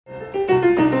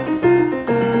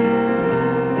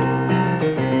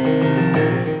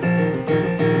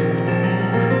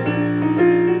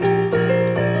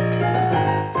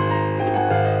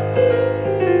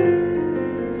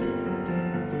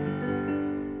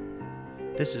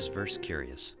This is Verse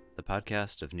Curious, the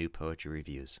podcast of new poetry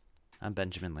reviews. I'm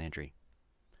Benjamin Landry.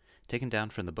 Taken down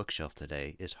from the bookshelf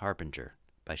today is Harbinger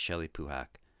by Shelley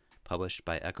Puhak, published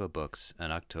by Echo Books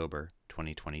in October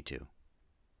 2022.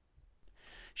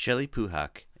 Shelley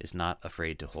Puhak is not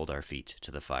afraid to hold our feet to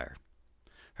the fire.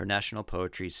 Her National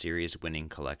Poetry Series-winning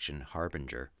collection,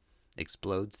 Harbinger,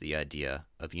 explodes the idea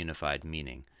of unified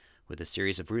meaning with a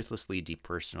series of ruthlessly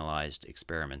depersonalized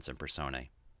experiments and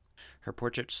personae. Her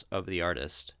portraits of the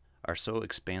artist are so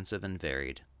expansive and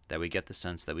varied that we get the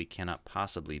sense that we cannot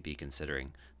possibly be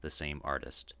considering the same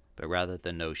artist, but rather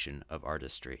the notion of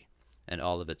artistry and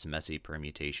all of its messy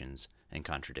permutations and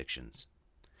contradictions.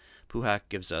 Puhak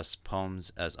gives us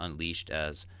poems as unleashed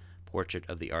as Portrait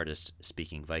of the Artist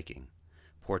Speaking Viking,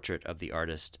 Portrait of the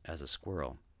Artist as a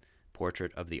Squirrel,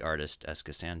 Portrait of the Artist as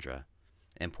Cassandra,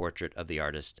 and Portrait of the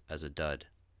Artist as a Dud.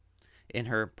 In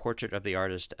her Portrait of the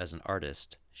Artist as an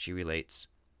Artist, she relates,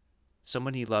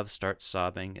 "Someone he loves starts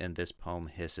sobbing, and this poem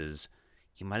hisses,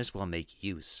 'You might as well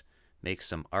make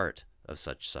some art of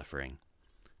such suffering.'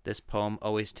 This poem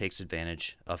always takes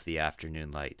advantage of the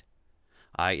afternoon light.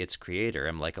 I, its creator,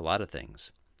 am like a lot of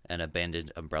things. An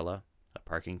abandoned umbrella, a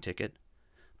parking ticket.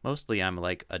 Mostly I'm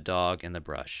like a dog in the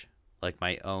brush, like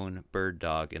my own bird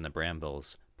dog in the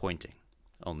brambles, pointing,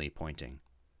 only pointing."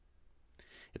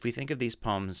 If we think of these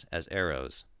poems as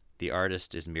arrows, the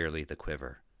artist is merely the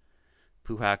quiver.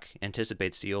 Puhak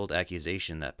anticipates the old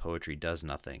accusation that poetry does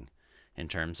nothing in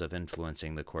terms of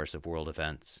influencing the course of world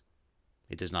events.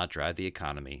 It does not drive the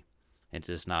economy, and it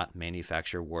does not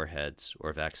manufacture warheads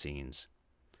or vaccines.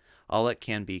 All it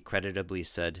can be creditably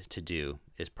said to do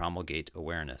is promulgate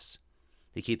awareness.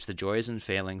 It keeps the joys and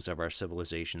failings of our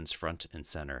civilizations front and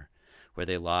center, where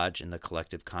they lodge in the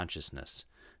collective consciousness,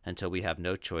 until we have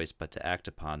no choice but to act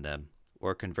upon them,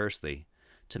 or conversely,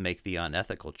 to make the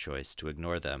unethical choice to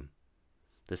ignore them.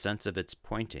 The sense of its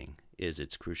pointing is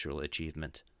its crucial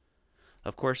achievement.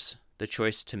 Of course, the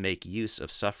choice to make use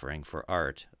of suffering for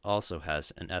art also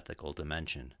has an ethical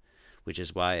dimension, which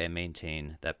is why I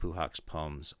maintain that Puhak's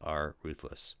poems are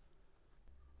ruthless.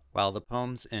 While the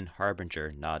poems in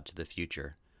Harbinger nod to the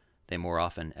future, they more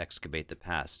often excavate the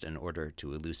past in order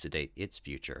to elucidate its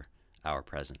future, our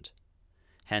present.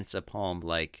 Hence a poem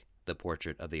like The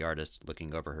Portrait of the Artist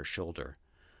Looking Over Her Shoulder,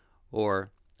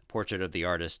 or Portrait of the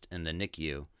Artist in the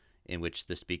NICU, in which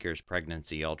the speaker's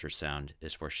pregnancy ultrasound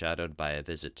is foreshadowed by a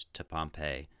visit to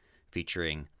Pompeii,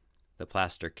 featuring the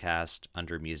plaster cast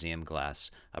under museum glass,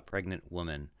 a pregnant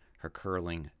woman, her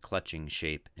curling, clutching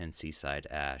shape in seaside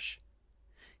ash.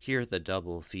 Here the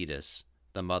double fetus,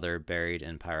 the mother buried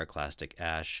in pyroclastic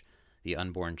ash, the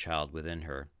unborn child within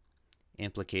her,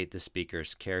 implicate the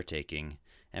speaker's caretaking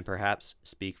and perhaps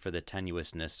speak for the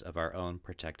tenuousness of our own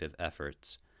protective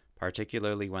efforts,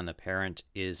 particularly when the parent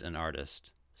is an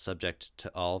artist, subject to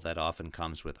all that often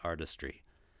comes with artistry: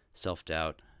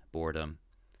 self-doubt, boredom,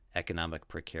 economic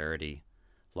precarity,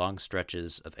 long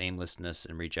stretches of aimlessness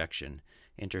and rejection,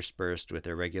 interspersed with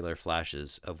irregular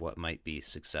flashes of what might be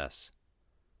success.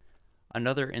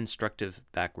 Another instructive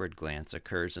backward glance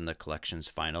occurs in the collection's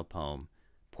final poem,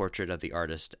 Portrait of the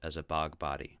Artist as a Bog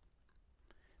Body.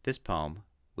 This poem,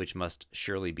 which must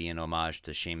surely be an homage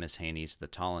to Seamus Heaney's The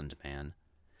Tolland Man,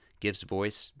 gives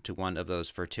voice to one of those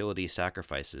fertility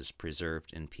sacrifices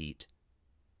preserved in peat.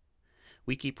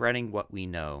 "We keep writing what we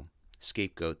know,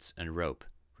 scapegoats and rope,"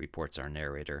 reports our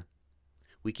narrator.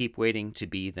 "We keep waiting to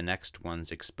be the next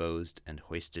ones exposed and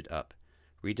hoisted up,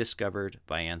 rediscovered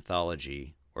by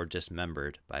anthology or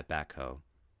dismembered by backhoe."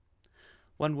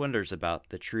 One wonders about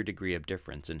the true degree of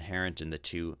difference inherent in the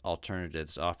two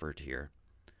alternatives offered here,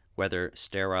 whether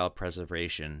sterile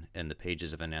preservation in the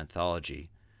pages of an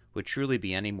anthology would truly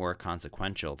be any more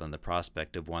consequential than the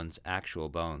prospect of one's actual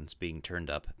bones being turned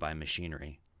up by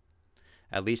machinery.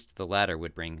 At least the latter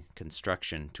would bring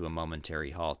construction to a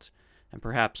momentary halt, and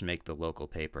perhaps make the local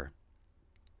paper.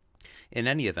 In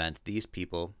any event, these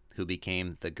people, who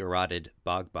became the garroted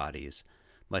bog bodies,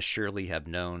 must surely have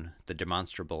known the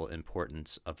demonstrable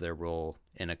importance of their role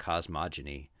in a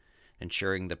cosmogony,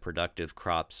 ensuring the productive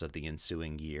crops of the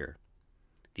ensuing year.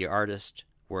 The artist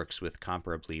works with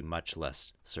comparably much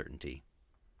less certainty.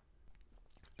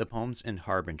 The poems in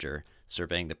Harbinger,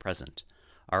 surveying the present,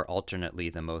 are alternately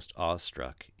the most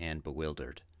awestruck and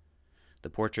bewildered. The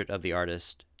Portrait of the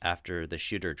Artist after the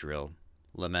shooter drill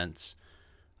laments,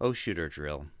 "O shooter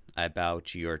drill, I bow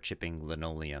to your chipping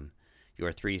linoleum,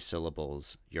 your 3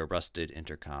 syllables, your rusted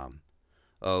intercom.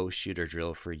 O shooter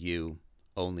drill, for you,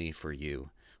 only for you,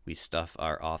 we stuff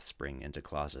our offspring into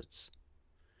closets."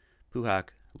 Puhak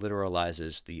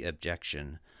literalizes the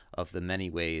objection of the many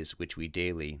ways which we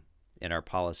daily, in our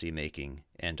policy making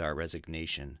and our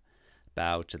resignation,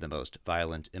 bow to the most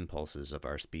violent impulses of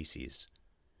our species.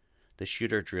 The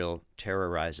shooter drill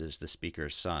terrorizes the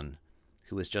speaker's son,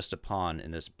 who is just a pawn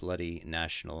in this bloody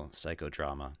national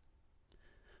psychodrama.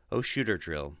 "O shooter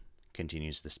drill,"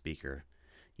 continues the speaker,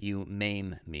 "you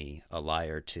maim me, a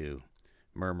liar too,"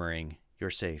 murmuring, "You're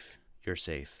safe, you're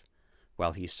safe,"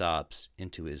 while he sobs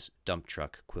into his dump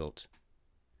truck quilt.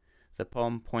 The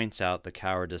poem points out the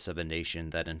cowardice of a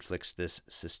nation that inflicts this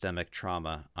systemic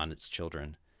trauma on its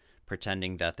children,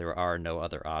 pretending that there are no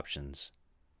other options.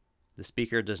 The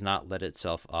speaker does not let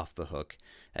itself off the hook,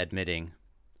 admitting,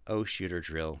 "Oh, shooter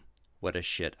drill, what a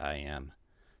shit I am,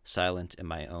 silent in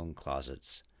my own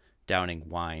closets, downing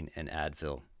wine and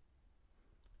Advil."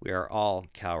 We are all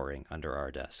cowering under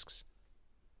our desks.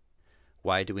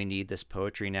 Why do we need this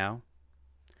poetry now?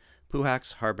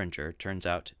 Puhak's Harbinger turns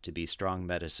out to be strong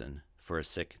medicine for a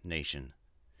sick nation.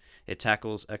 It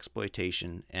tackles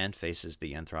exploitation and faces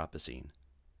the Anthropocene.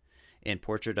 In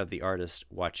Portrait of the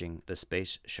Artist Watching the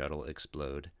Space Shuttle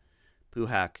Explode,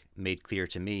 Puhak made clear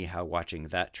to me how watching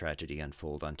that tragedy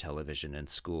unfold on television and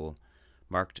school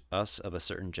marked us of a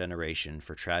certain generation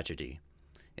for tragedy,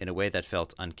 in a way that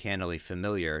felt uncannily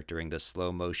familiar during the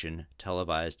slow-motion,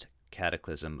 televised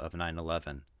cataclysm of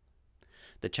 9/11.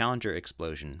 The Challenger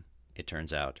explosion, it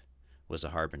turns out, was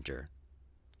a harbinger.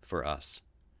 For us.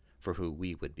 For who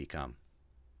we would become.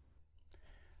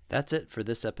 That's it for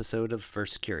this episode of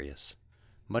First Curious.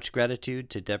 Much gratitude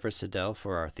to Deborah Siddell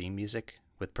for our theme music,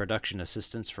 with production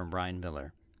assistance from Ryan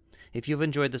Miller. If you've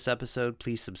enjoyed this episode,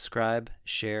 please subscribe,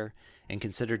 share, and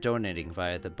consider donating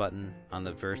via the button on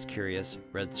the First Curious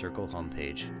Red Circle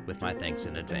homepage, with my thanks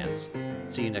in advance.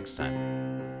 See you next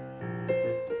time.